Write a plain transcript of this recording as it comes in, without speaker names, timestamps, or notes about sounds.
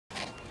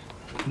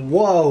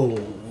Whoa,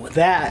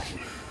 that.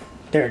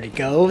 There we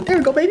go. There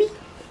we go, baby.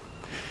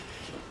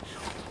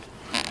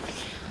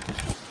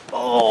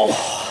 Oh.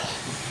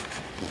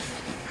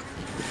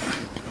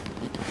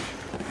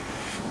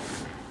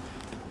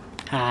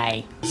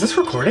 Hi. Is this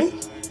recording?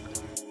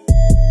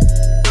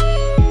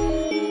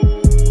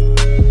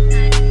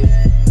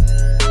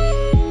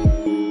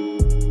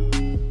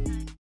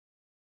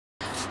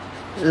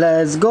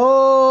 Let's go!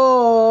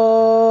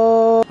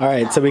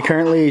 Alright, so we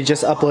currently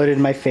just uploaded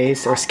my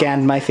face or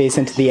scanned my face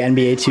into the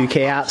NBA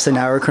 2K app, so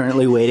now we're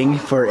currently waiting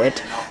for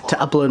it to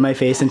upload my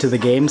face into the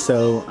game,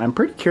 so I'm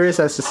pretty curious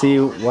as to see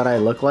what I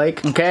look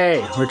like.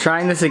 Okay, we're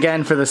trying this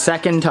again for the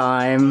second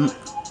time.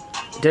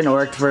 Didn't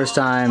work the first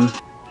time.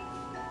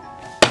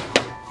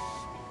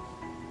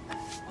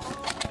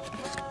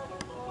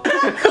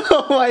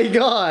 Oh my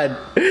god!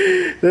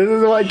 This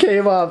is what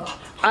came up.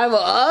 I'm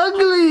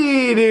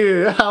ugly,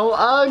 dude! I'm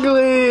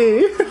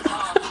ugly!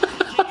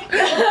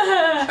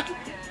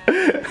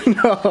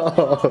 No.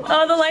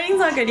 Oh, the lighting's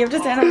not good. You have to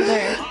stand over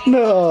there.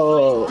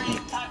 No.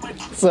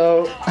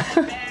 So.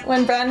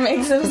 When Brad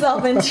makes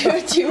himself into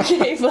a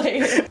 2K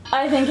player.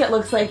 I think it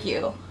looks like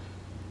you.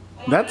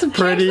 That's a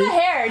pretty. Change the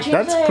hair. Change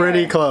that's the hair.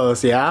 pretty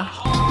close, yeah?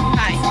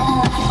 Hi.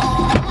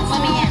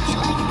 Let me in.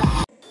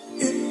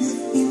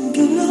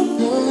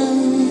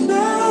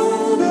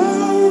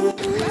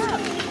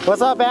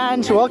 What's up,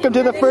 Ange? Welcome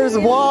to the first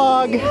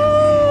vlog. Yee!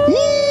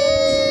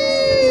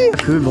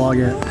 Food vlog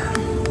it.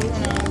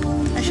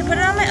 I should put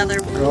it on my other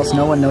vlog. Or else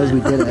no one knows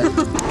we did it.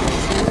 Put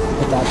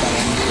that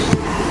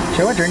in.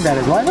 Show what drink that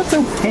is. Why does it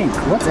look so pink?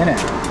 What's in it?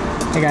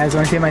 Hey guys,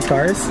 want to see my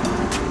scars?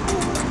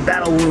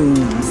 Battle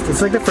wounds.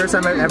 It's like the first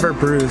time I've ever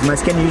bruised. My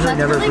skin usually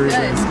never really bruises.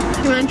 Good.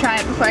 Do you want to try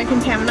it before I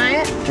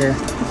contaminate it? Sure.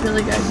 It's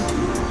really good.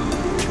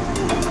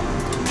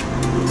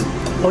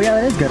 Oh yeah,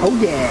 that is good. Oh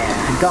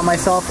yeah. Got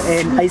myself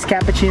an iced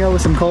cappuccino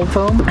with some cold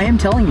foam. I am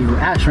telling you,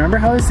 Ash, remember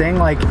how I was saying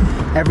like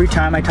every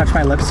time I touch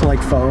my lips to like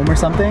foam or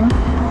something,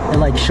 it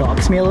like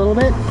shocks me a little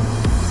bit?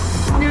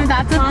 No,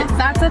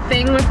 that's a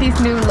thing with these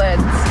new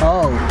lids.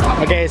 Oh.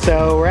 Okay,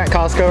 so we're at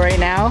Costco right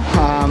now.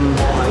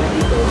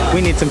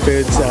 We need some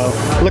food, so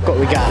look what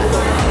we got.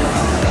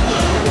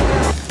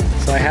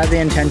 So I had the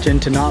intention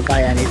to not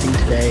buy anything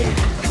today.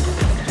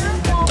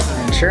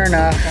 And sure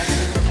enough,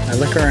 I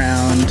look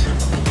around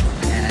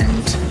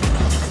and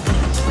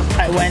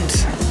I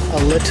went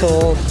a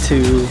little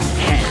too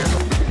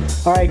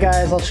ham. Alright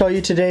guys, I'll show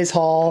you today's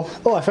haul.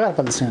 Oh, I forgot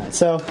about this tonight.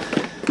 So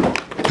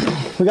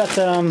we got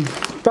some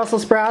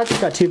Brussels sprouts,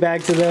 got 2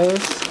 bags of those.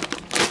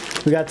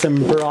 We got some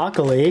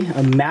broccoli,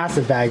 a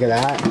massive bag of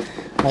that.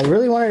 I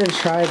really wanted to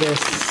try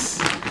this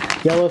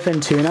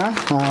yellowfin tuna.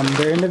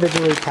 They're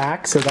individually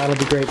packed, so that'll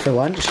be great for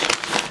lunch.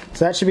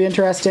 So that should be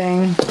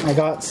interesting. I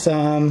got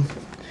some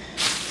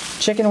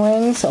chicken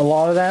wings, a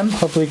lot of them.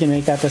 Hopefully we can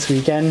make that this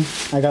weekend.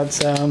 I got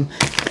some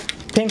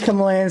pink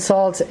Himalayan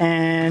salt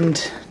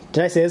and,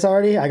 did I say this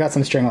already? I got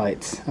some string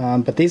lights.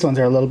 But these ones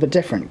are a little bit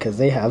different because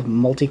they have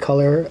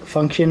multicolor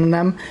function in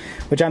them,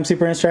 which I'm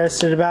super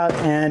interested about.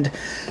 And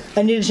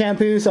I need a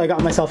shampoo, so I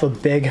got myself a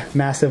big,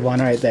 massive one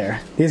right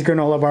there. These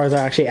granola bars are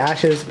actually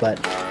Ash's, but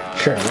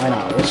sure, why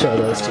not? We'll show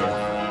those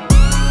too.